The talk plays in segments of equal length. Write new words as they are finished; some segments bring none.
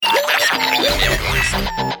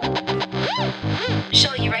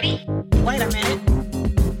Show, you ready? Wait a minute.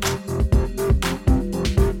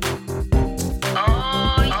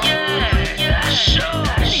 Oh, yeah, sure.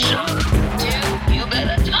 Dude, you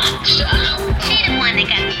better talk, son. She the one that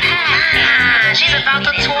got packed. She's about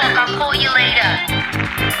to talk. I'll call you later.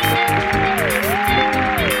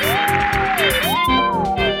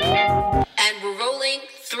 And we're rolling.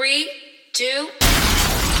 3, 2.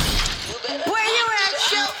 Where you at,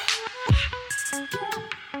 show?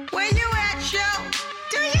 Where you at, show?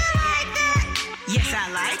 Do you like that? Yes, I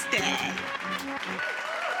like that.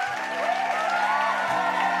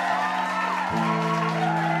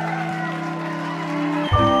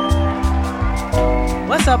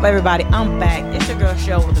 What's up, everybody? I'm back. It's your girl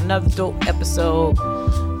Show with another dope episode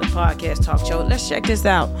of the podcast talk show. Let's check this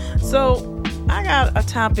out. So, I got a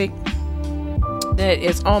topic that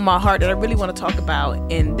is on my heart that I really want to talk about,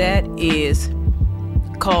 and that is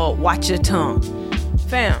called Watch Your Tongue.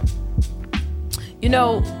 Fam, you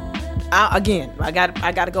know, I got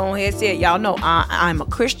to go ahead and say it. Y'all know I'm a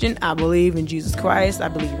Christian. I believe in Jesus Christ. I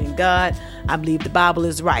believe in God. I believe the Bible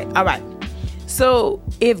is right. All right. So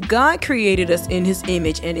if God created us in his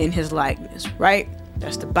image and in his likeness, right?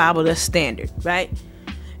 That's the Bible, that's standard, right?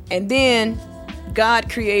 And then God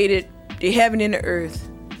created the heaven and the earth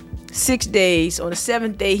 6 days. On the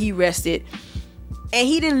seventh day, he rested. And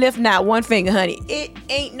he didn't lift not one finger, honey. It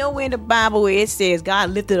ain't nowhere in the Bible where it says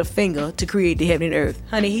God lifted a finger to create the heaven and earth.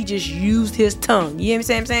 Honey, he just used his tongue. You know what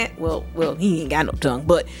I'm saying? Well, he ain't got no tongue,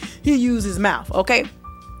 but he used his mouth, okay?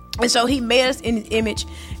 And so he made us in his image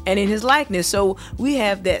and in his likeness. So we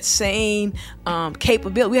have that same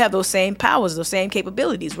capability. We have those same powers, those same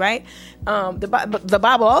capabilities, right? The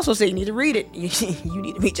Bible also says you need to read it. You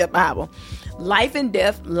need to read your Bible. Life and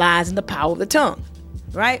death lies in the power of the tongue,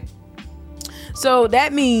 right? So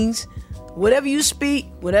that means whatever you speak,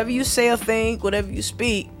 whatever you say or think, whatever you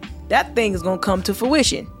speak, that thing is going to come to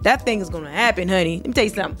fruition. That thing is going to happen, honey. Let me tell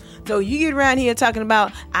you something. So you get around here talking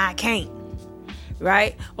about, I can't.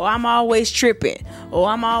 Right? Or I'm always tripping, or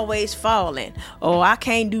I'm always falling, or I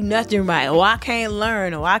can't do nothing right, or I can't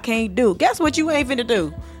learn, or I can't do. Guess what you ain't finna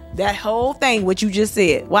do? That whole thing, what you just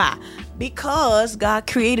said. Why? Because God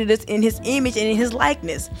created us in his image and in his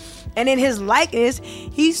likeness. And in his likeness,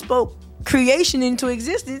 he spoke creation into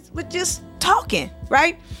existence with just talking,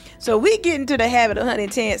 right? So we get into the habit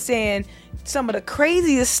of saying some of the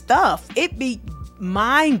craziest stuff. It be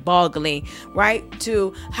mind-boggling, right?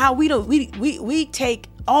 To how we take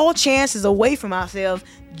all chances away from ourselves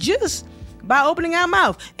just by opening our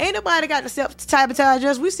mouth. Ain't nobody got to self-sabotage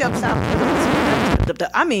us. We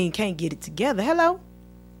self-sabotage. I mean, can't get it together. Hello?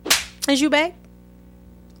 Is you back?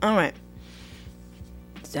 All right.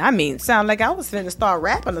 I mean, sound like I was finna start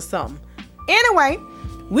rapping or something. Anyway,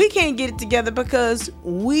 we can't get it together because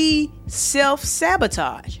we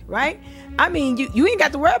self-sabotage, right? I mean, you ain't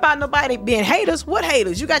got to worry about nobody being haters. What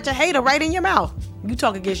haters? You got your hater right in your mouth. You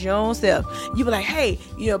talk against your own self. You be like, hey,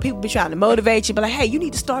 people be trying to motivate you. Be like, hey, you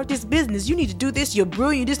need to start this business. You need to do this. You're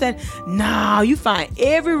brilliant. This, that. No, you find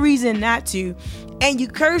every reason not to. And you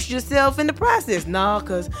curse yourself in the process. No,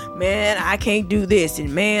 because, man, I can't do this.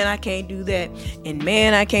 And, man, I can't do that. And,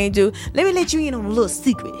 man, I can't do. Let me let you in on a little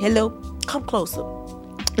secret. Hello? Come closer.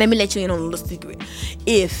 Let me let you in on a little secret.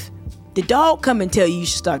 If the dog come and tell you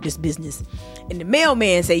should start this business, and the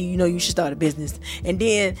mailman say you should start a business, and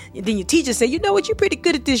then your teacher say, you know what, you're pretty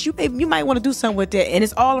good at this, you might want to do something with that, and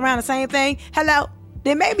it's all around the same thing, hello,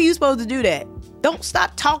 then maybe you're supposed to do that. Don't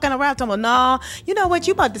stop talking around talking about, no, you know what,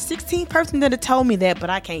 you about the 16th person that have told me that, but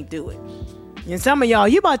I can't do it. And some of y'all,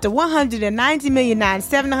 you about the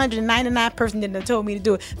 190,799 person that have told me to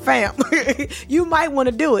do it. Fam, you might want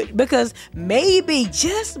to do it because maybe,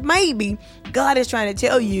 just maybe, God is trying to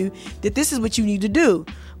tell you that this is what you need to do.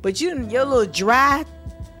 But your little dry,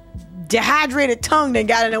 dehydrated tongue that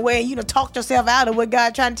got in the way and you done talked yourself out of what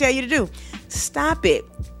God trying to tell you to do. Stop it.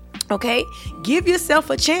 Okay? Give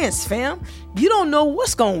yourself a chance, fam. You don't know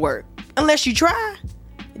what's going to work unless you try.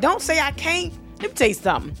 Don't say I can't. Let me tell you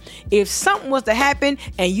something. If something was to happen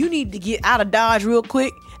and you need to get out of Dodge real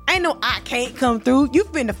quick, ain't no I can't come through.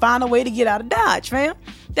 You've been to find a way to get out of Dodge, fam.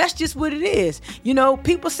 That's just what it is.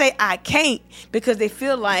 People say I can't because they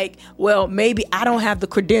feel like, well, maybe I don't have the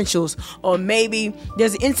credentials, or maybe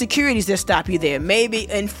there's insecurities that stop you there. Maybe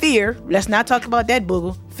in fear. Let's not talk about that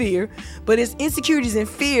boogle, fear. But it's insecurities and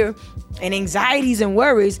fear and anxieties and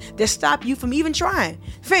worries that stop you from even trying.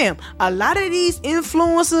 Fam, a lot of these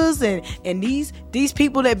influencers and these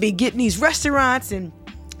people that be getting these restaurants and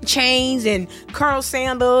chains and Colonel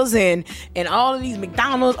Sanders and all of these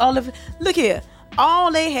McDonald's, look here.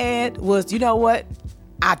 All they had was, you know what?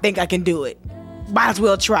 I think I can do it. might as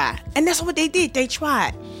well try. And that's what they did. They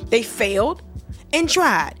tried. They failed and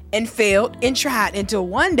tried and failed and tried until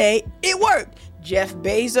one day it worked. Jeff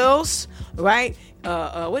Bezos, right?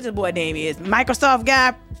 What's the boy name is? Microsoft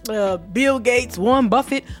guy, Bill Gates, Warren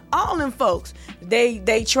Buffett, all them folks.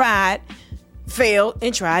 They tried, failed,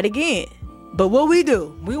 and tried again. But what we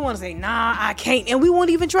do, we want to say, nah, I can't, and we won't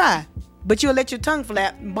even try. But you'll let your tongue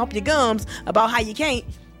flap and bump your gums about how you can't.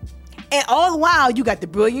 And all the while, you got the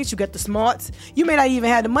brilliance, you got the smarts. You may not even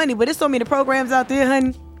have the money, but there's so many programs out there,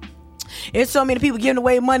 honey. There's so many people giving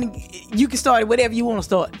away money. You can start whatever you want to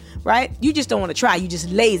start, right? You just don't want to try. You just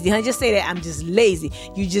lazy, honey. Just say that, I'm just lazy.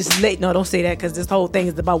 You just late. No, don't say that, because this whole thing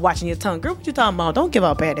is about watching your tongue. Girl, what you talking about? Don't give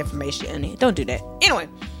out bad information, honey. Don't do that. Anyway,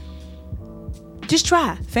 just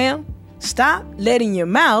try, fam. Stop letting your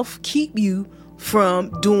mouth keep you from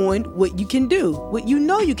doing what you can do, what you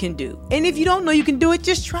know you can do. And if you don't know you can do it,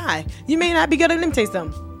 just try. You may not be good at it. Let me tell you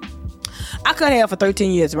something. I cut hair for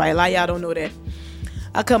 13 years, right? A lot of y'all don't know that.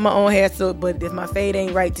 I cut my own hair, but if my fade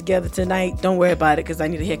ain't right together tonight, don't worry about it, because I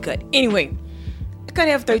need a haircut. Anyway, I cut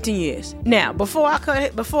hair for 13 years. Now, before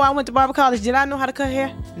I went to barber college, did I know how to cut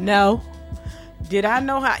hair? No. Did I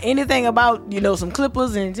know anything about, some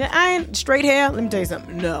clippers and straight hair? Let me tell you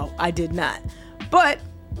something. No, I did not. But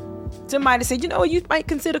somebody said, you might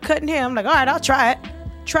consider cutting hair. I'm like, all right, I'll try it.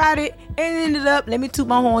 Tried it and ended up, let me toot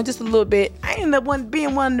my horn just a little bit, I ended up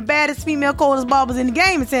being one of the baddest female coldest barbers in the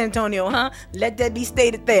game in San Antonio, huh? Let that be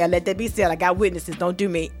stated there. Let that be said. I got witnesses. Don't do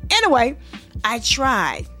me. Anyway, I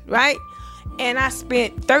tried, right? And I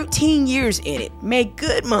spent 13 years in it. Made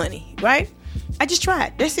good money, right? I just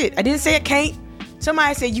tried. That's it. I didn't say I can't.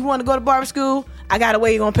 Somebody said, you want to go to barber school? I got a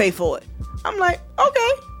way you're going to pay for it. I'm like,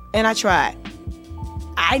 okay. And I tried.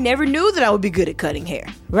 I never knew that I would be good at cutting hair,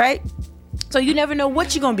 right? So you never know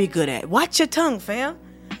what you're going to be good at. Watch your tongue, fam.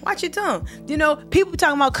 Watch your tongue. People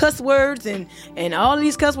talking about cuss words and all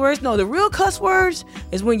these cuss words. No, the real cuss words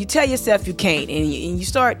is when you tell yourself you can't, and you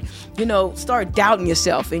start doubting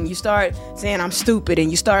yourself, and you start saying I'm stupid,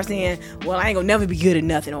 and you start saying, well, I ain't gonna never be good at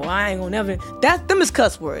nothing, or I ain't gonna never. Them is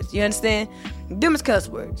cuss words. You understand? Them is cuss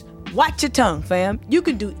words. Watch your tongue, fam. You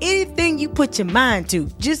can do anything you put your mind to.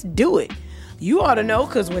 Just do it. You ought to know,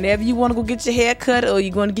 because whenever you want to go get your hair cut, or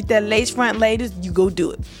you're going to get that lace front ladies, you go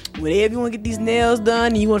do it. Whenever you want to get these nails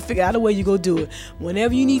done and you want to figure out a way, you go do it.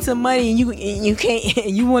 Whenever you need some money and you can't,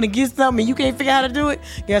 and you want to get something and you can't figure out how to do it,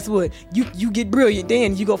 guess what? You get brilliant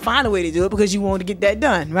then. You go find a way to do it because you want to get that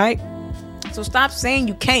done, right? So stop saying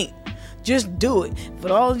you can't. Just do it.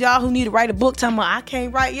 For all of y'all who need to write a book talking about I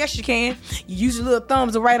can't write, yes you can. You use your little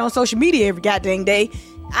thumbs to write on social media every goddamn day.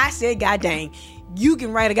 I said goddamn. You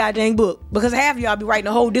can write a goddamn book, because half of y'all be writing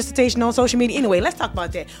a whole dissertation on social media. Anyway, let's talk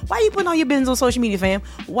about that. Why are you putting all your business on social media, fam?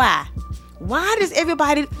 Why? Why does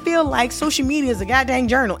everybody feel like social media is a goddamn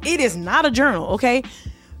journal? It is not a journal, okay?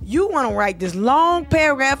 You want to write this long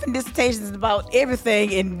paragraph and dissertations about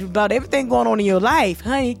everything and about everything going on in your life.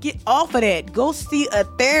 Honey, get off of that. Go see a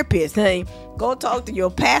therapist, honey. Go talk to your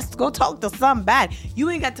pastor. Go talk to somebody. You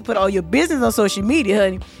ain't got to put all your business on social media,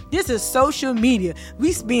 honey. This is social media.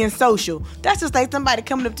 We being social. That's just like somebody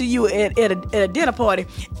coming up to you at a dinner party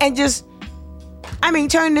and just, turning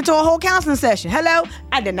it into a whole counseling session. Hello?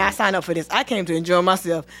 I did not sign up for this. I came to enjoy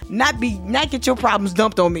myself. Not get your problems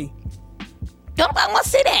dumped on me. Don't nobody want to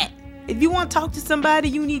see that. If you want to talk to somebody,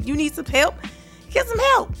 you need some help, get some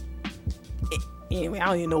help. Anyway, I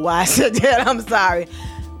don't even know why I said that. I'm sorry.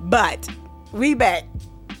 But we back.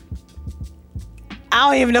 I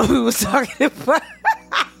don't even know who we was talking about.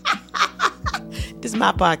 This is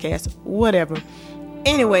my podcast. Whatever.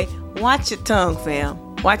 Anyway, watch your tongue,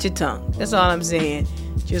 fam. Watch your tongue. That's all I'm saying.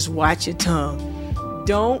 Just watch your tongue.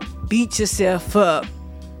 Don't beat yourself up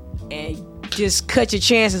and just cut your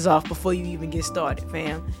chances off before you even get started,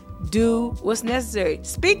 fam. Do what's necessary.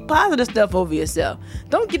 Speak positive stuff over yourself.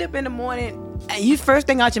 Don't get up in the morning and you first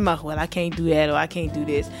thing out your mouth, well, I can't do that, or I can't do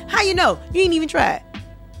this. How you know? You ain't even tried.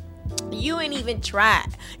 You ain't even tried.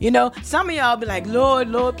 Some of y'all be like,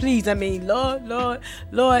 Lord, please.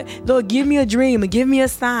 Lord, give me a dream and give me a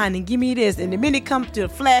sign and give me this. And the minute it comes to a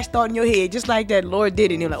flash thought in your head, just like that, Lord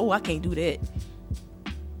did it. And you're like, oh, I can't do that.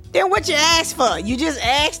 Then what you asked for? You just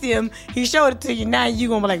asked him. He showed it to you. Now you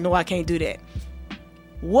gonna be like, no, I can't do that.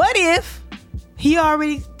 What if he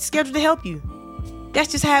already scheduled to help you?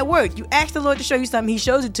 That's just how it works. You ask the Lord to show you something. He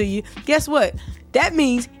shows it to you. Guess what? That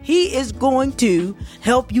means he is going to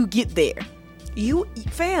help you get there. You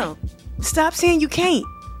fam, stop saying you can't.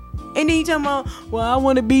 And then you talking about, well, I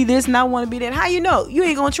want to be this and I want to be that. How you know? You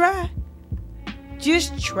ain't gonna try.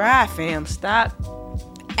 Just try, fam. Stop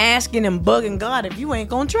asking and bugging God if you ain't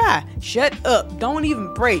gonna try. Shut up. Don't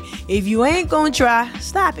even pray. If you ain't gonna try,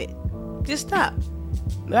 stop it. Just stop.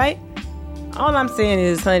 right? All I'm saying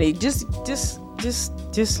is, honey, just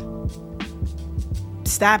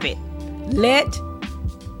stop it.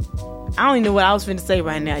 I don't even know what I was finna say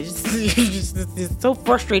right now. Just so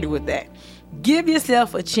frustrated with that. Give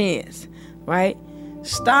yourself a chance, right?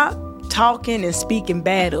 Stop talking and speaking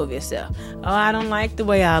bad of yourself. Oh, I don't like the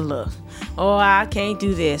way I look. Oh, I can't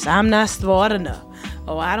do this. I'm not smart enough.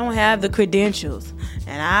 Oh, I don't have the credentials.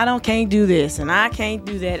 And I can't do this. And I can't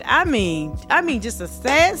do that. I mean, just a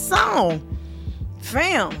sad song.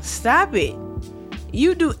 Fam, stop it.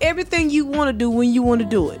 You do everything you want to do when you want to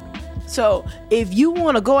do it. So if you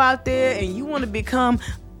want to go out there and you want to become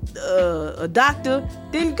a doctor,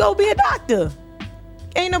 then go be a doctor.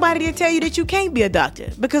 Ain't nobody to tell you that you can't be a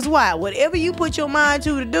doctor. Because why? Whatever you put your mind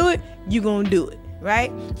to do it, you're going to do it.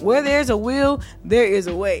 Right? Where there's a will, there is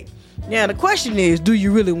a way. Now, the question is, do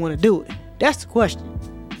you really want to do it? That's the question.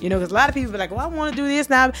 You know, because a lot of people be like, well, I want to do this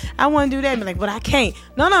now. I want to do that. And be like, but I can't.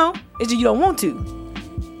 No. It's just you don't want to.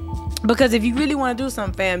 Because if you really want to do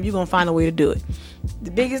something, fam, you're going to find a way to do it. The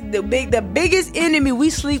biggest enemy, we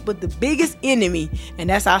sleep with the biggest enemy, and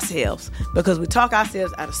that's ourselves. Because we talk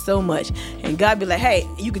ourselves out of so much. And God be like, hey,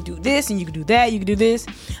 you can do this and you can do that. You can do this.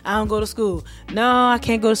 I don't go to school. No, I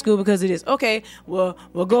can't go to school because of this. Okay, well,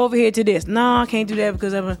 we'll go over here to this. No, I can't do that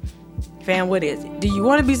because of fam, what is it? Do you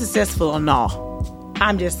want to be successful or no?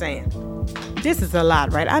 I'm just saying. This is a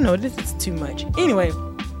lot, right? I know this is too much. Anyway,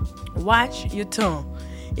 watch your tongue.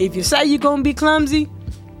 If you say you're going to be clumsy,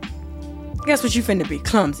 guess what you finna be?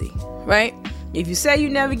 Clumsy, right? If you say you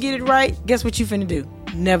never get it right, guess what you finna do?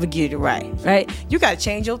 Never get it right, right? You got to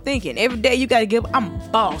change your thinking. Every day you got to give, I'm a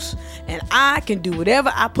boss, and I can do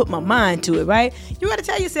whatever I put my mind to it, right? You got to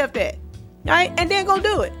tell yourself that, right? And then go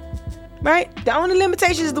do it, right? The only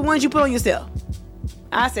limitation is the ones you put on yourself.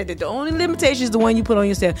 I said that the only limitation is the one you put on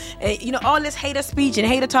yourself. And, you know, all this hater speech and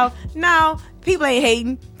hater talk, no, people ain't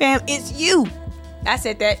hating, fam, it's you. I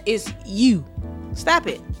said that it's you. Stop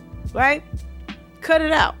it. Right? Cut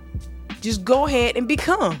it out. Just go ahead and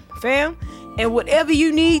become, fam. And whatever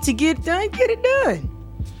you need to get done, get it done.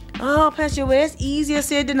 Oh, Pastor, well, that's easier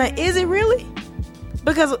said than done. Is it really?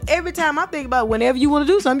 Because every time I think about whenever you want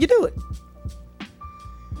to do something, you do it.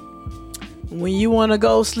 When you want to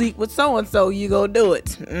go sleep with so-and-so, you go do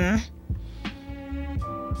it.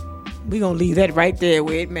 We're going to leave that right there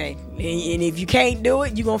where it may. And if you can't do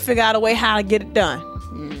it, you're going to figure out a way how to get it done.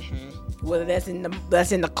 Whether that's in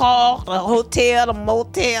the car, the hotel, the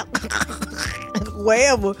motel,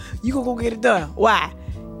 wherever, you going to go get it done. Why?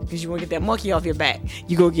 Because you want to get that monkey off your back.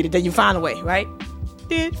 You go get it done. You find a way, right?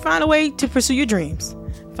 Then find a way to pursue your dreams.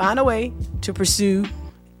 Find a way to pursue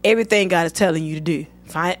everything God is telling you to do.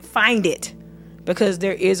 Find it. Because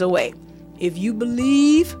there is a way. If you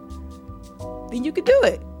believe, then you can do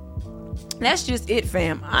it. That's just it,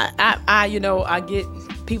 fam. I get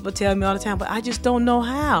people tell me all the time, but I just don't know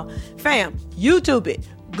how. Fam, YouTube it.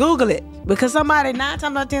 Google it. Because 9 times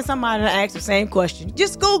out of 10, somebody will ask the same question.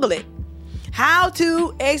 Just Google it. How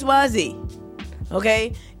to XYZ.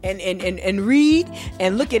 Okay? And read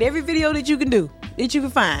and look at every video that you can do, that you can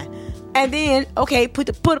find. And then, okay, put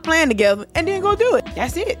a plan together and then go do it.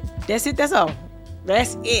 That's it. That's all.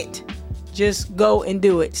 That's it. Just go and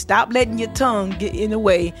do it. Stop letting your tongue get in the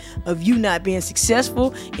way of you not being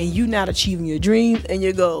successful and you not achieving your dreams and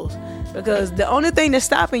your goals. Because the only thing that's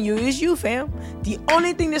stopping you is you, fam. The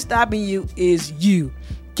only thing that's stopping you is you.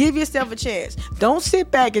 Give yourself a chance. Don't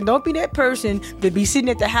sit back and don't be that person that be sitting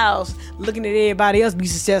at the house looking at everybody else be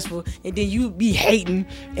successful and then you be hating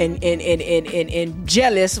and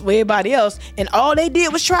jealous with everybody else and all they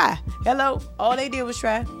did was try. Hello? All they did was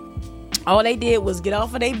try. All they did was get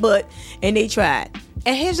off of their butt and they tried.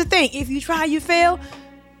 And here's the thing. If you try, you fail.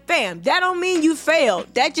 Fam, that don't mean you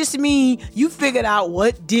failed. That just means you figured out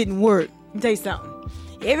what didn't work. Let me tell you something.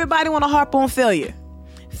 Everybody want to harp on failure.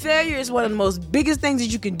 Failure is one of the most biggest things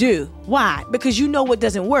that you can do. Why? Because you know what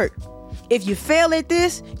doesn't work. If you fail at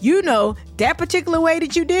this, you know that particular way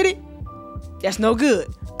that you did it, that's no good.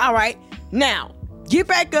 All right. Now, get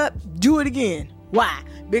back up, do it again. Why?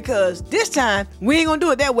 Because this time, we ain't going to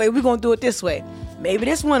do it that way. We're going to do it this way. Maybe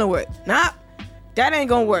this one will work. Nah, that ain't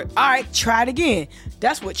going to work. All right, try it again.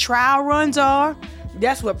 That's what trial runs are.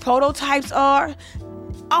 That's what prototypes are.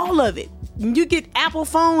 All of it. When you get Apple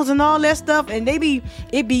phones and all that stuff, and it be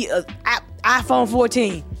iPhone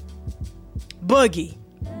 14. Buggy.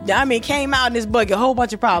 I mean, came out in this buggy, a whole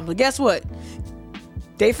bunch of problems. But guess what?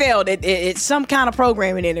 They failed. It's some kind of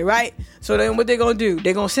programming in it, right? So then what they're going to do?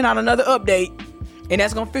 They're going to send out another update. And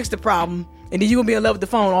that's going to fix the problem. And then you're going to be in love with the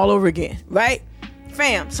phone all over again. Right?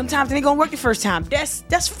 Fam, sometimes it ain't going to work the first time.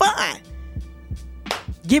 That's fine.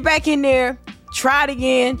 Get back in there. Try it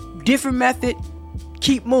again. Different method.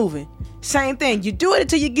 keep moving. Same thing. You do it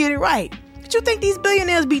until you get it right. What you think these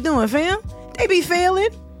billionaires be doing, fam? They be failing.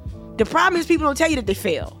 The problem is people don't tell you that they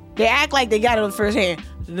fail. They act like they got it on the first hand.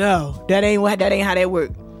 No, that ain't how that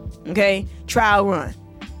work. Okay? Trial run.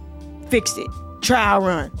 Fix it. Trial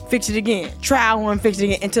run. Fix it again. Trial run, fix it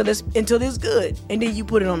again until it's good. And then you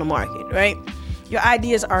put it on the market, right? Your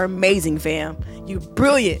ideas are amazing, fam. You're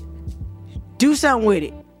brilliant. Do something with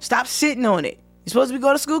it. Stop sitting on it. You're supposed to be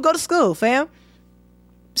go to school, fam.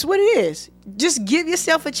 That's what it is. Just give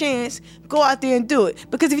yourself a chance. Go out there and do it.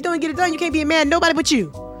 Because if you don't get it done, you can't be mad at nobody but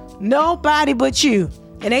you. Nobody but you.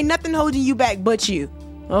 And ain't nothing holding you back but you.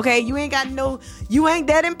 Okay? You ain't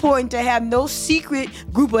that important to have no secret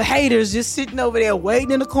group of haters just sitting over there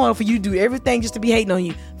waiting in the corner for you to do everything just to be hating on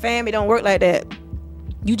you. Fam, it don't work like that.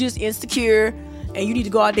 You just insecure and you need to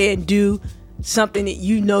go out there and do something that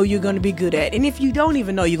you know you're going to be good at. And if you don't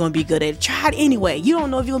even know you're going to be good at it, try it anyway. You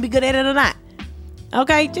don't know if you're going to be good at it or not.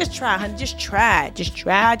 Okay? Just try, honey. Just try.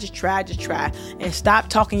 And stop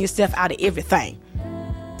talking yourself out of everything.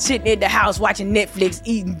 Sitting in the house watching Netflix,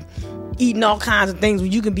 eating all kinds of things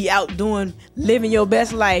when you can be out living your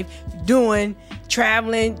best life,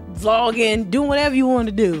 traveling, vlogging, doing whatever you want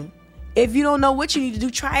to do. If you don't know what you need to do,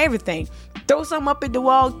 try everything. Throw something up at the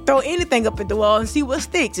wall, throw anything up at the wall and see what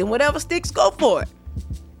sticks. And whatever sticks, go for it.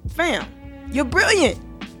 Fam, you're brilliant.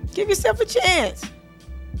 Give yourself a chance.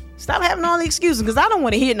 Stop having all the excuses, because I don't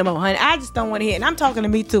want to hear it no more, honey. I just don't want to hear it. And I'm talking to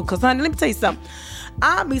me too, because, honey, let me tell you something.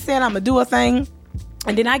 I'll be saying I'm going to do a thing,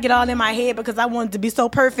 and then I get all in my head because I want it to be so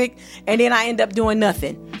perfect, and then I end up doing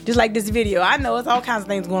nothing. Just like this video. I know it's all kinds of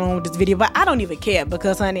things going on with this video, but I don't even care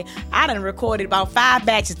because, honey, I done recorded about 5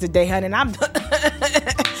 batches today, honey, and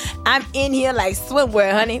I'm in here like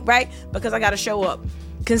swimwear, honey, right? Because I got to show up.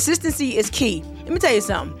 Consistency is key. Let me tell you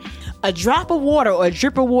something. A drop of water or a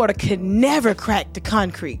drip of water could never crack the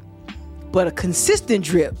concrete, but a consistent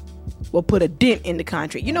drip will put a dent in the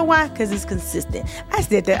concrete. You know why? Because it's consistent. I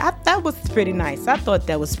said that. That was pretty nice. I thought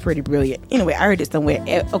that was pretty brilliant. Anyway, I heard it somewhere.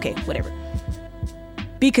 Okay, whatever.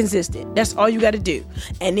 Be consistent. That's all you got to do.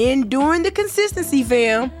 And then during the consistency,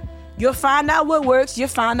 fam, you'll find out what works. You'll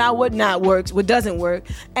find out what doesn't work.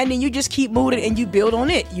 And then you just keep moving and you build on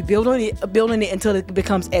it. You build on it until it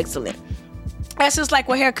becomes excellent. That's just like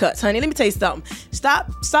with haircuts, honey. Let me tell you something.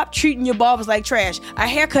 Stop treating your barbers like trash. A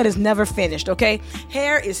haircut is never finished, okay?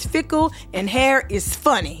 Hair is fickle and hair is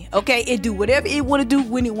funny, okay? It do whatever it want to do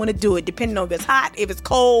when it want to do it, depending on if it's hot, if it's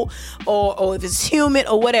cold, or if it's humid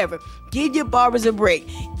or whatever. Give your barbers a break.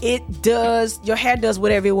 Your hair does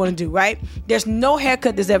whatever it want to do, right? There's no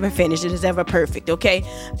haircut that's ever finished and is ever perfect, okay?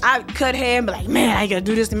 I cut hair and be like, man, I gotta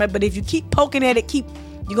do this. But if you keep poking at it, you're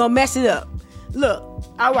gonna mess it up. Look,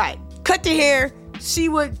 all right. Cut the hair, see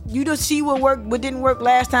what worked, what didn't work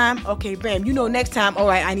last time. Okay, bam, next time, all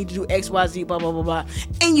right, I need to do X, Y, Z, blah, blah, blah, blah.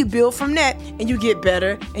 And you build from that, and you get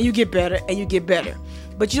better, and you get better, and you get better.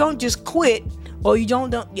 But you don't just quit, or you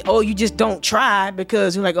just don't try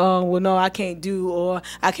because you're like, oh, well, no, I can't do, or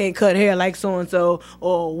I can't cut hair like so-and-so,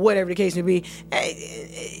 or whatever the case may be.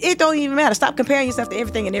 It don't even matter. Stop comparing yourself to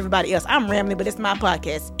everything and everybody else. I'm rambling, but it's my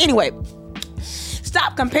podcast. Anyway,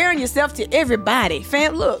 stop comparing yourself to everybody.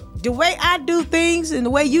 Fam, look. The way I do things and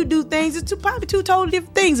the way you do things is probably two totally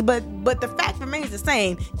different things, but the fact remains the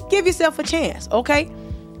same. Give yourself a chance, okay?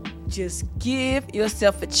 Just give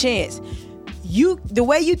yourself a chance. The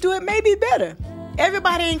way you do it may be better.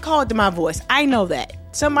 Everybody ain't called to my voice. I know that.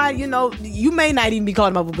 Somebody, you may not even be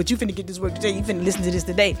called to my voice, but you finna get this work today. You finna listen to this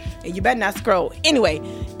today, and you better not scroll. Anyway,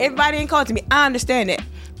 everybody ain't called to me. I understand that.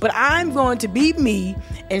 But I'm going to be me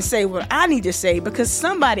and say what I need to say because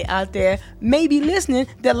somebody out there may be listening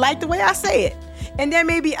that like the way I say it. And there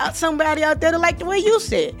may be somebody out there that like the way you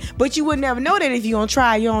say it. But you would never know that if you don't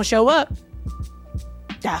try, you don't show up.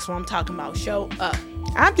 That's what I'm talking about. Show up.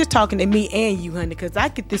 I'm just talking to me and you, honey, because I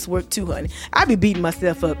get this work too, honey. I be beating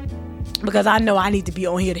myself up because I know I need to be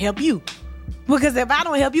on here to help you. Because if I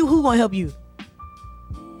don't help you, who gonna help you?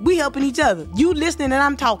 We helping each other. You listening and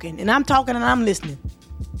I'm talking. And I'm talking and I'm listening.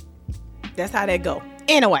 That's how that go.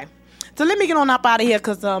 Anyway, so let me get on up out of here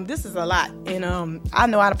because this is a lot. And I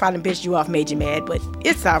know I probably pissed you off, made you mad, but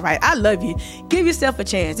it's all right. I love you. Give yourself a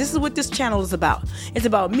chance. This is what this channel is about. It's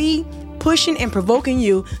about me pushing and provoking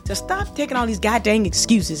you to stop taking all these god dang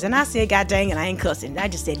excuses. And I said god dang and I ain't cussing. I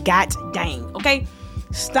just said god dang, okay?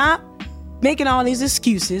 Stop making all these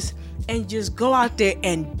excuses and just go out there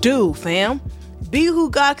and do, fam. Be who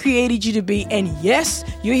God created you to be. And yes,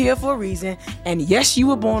 you're here for a reason. And yes, you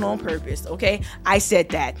were born on purpose. Okay? I said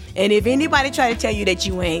that. And if anybody try to tell you that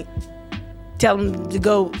you ain't, tell them to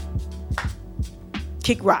go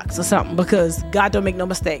kick rocks or something because God don't make no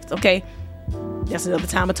mistakes. Okay? That's another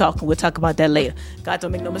time of talking. We'll talk about that later. God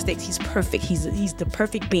don't make no mistakes. He's perfect. He's the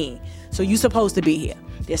perfect being. So you're supposed to be here.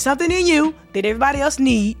 There's something in you that everybody else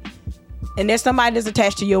need, and there's somebody that's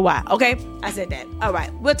attached to your why. Okay? I said that. All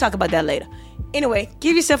right. We'll talk about that later. Anyway,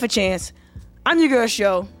 give yourself a chance. I'm your girl,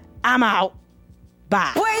 Show. I'm out.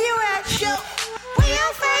 Bye. Where you at, Show? We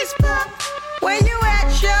on Facebook. Where you at,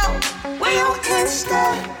 Show? We on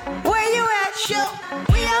Insta. Where you at, Show?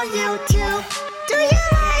 We on YouTube. Do you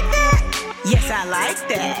like that? Yes, I like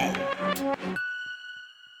that.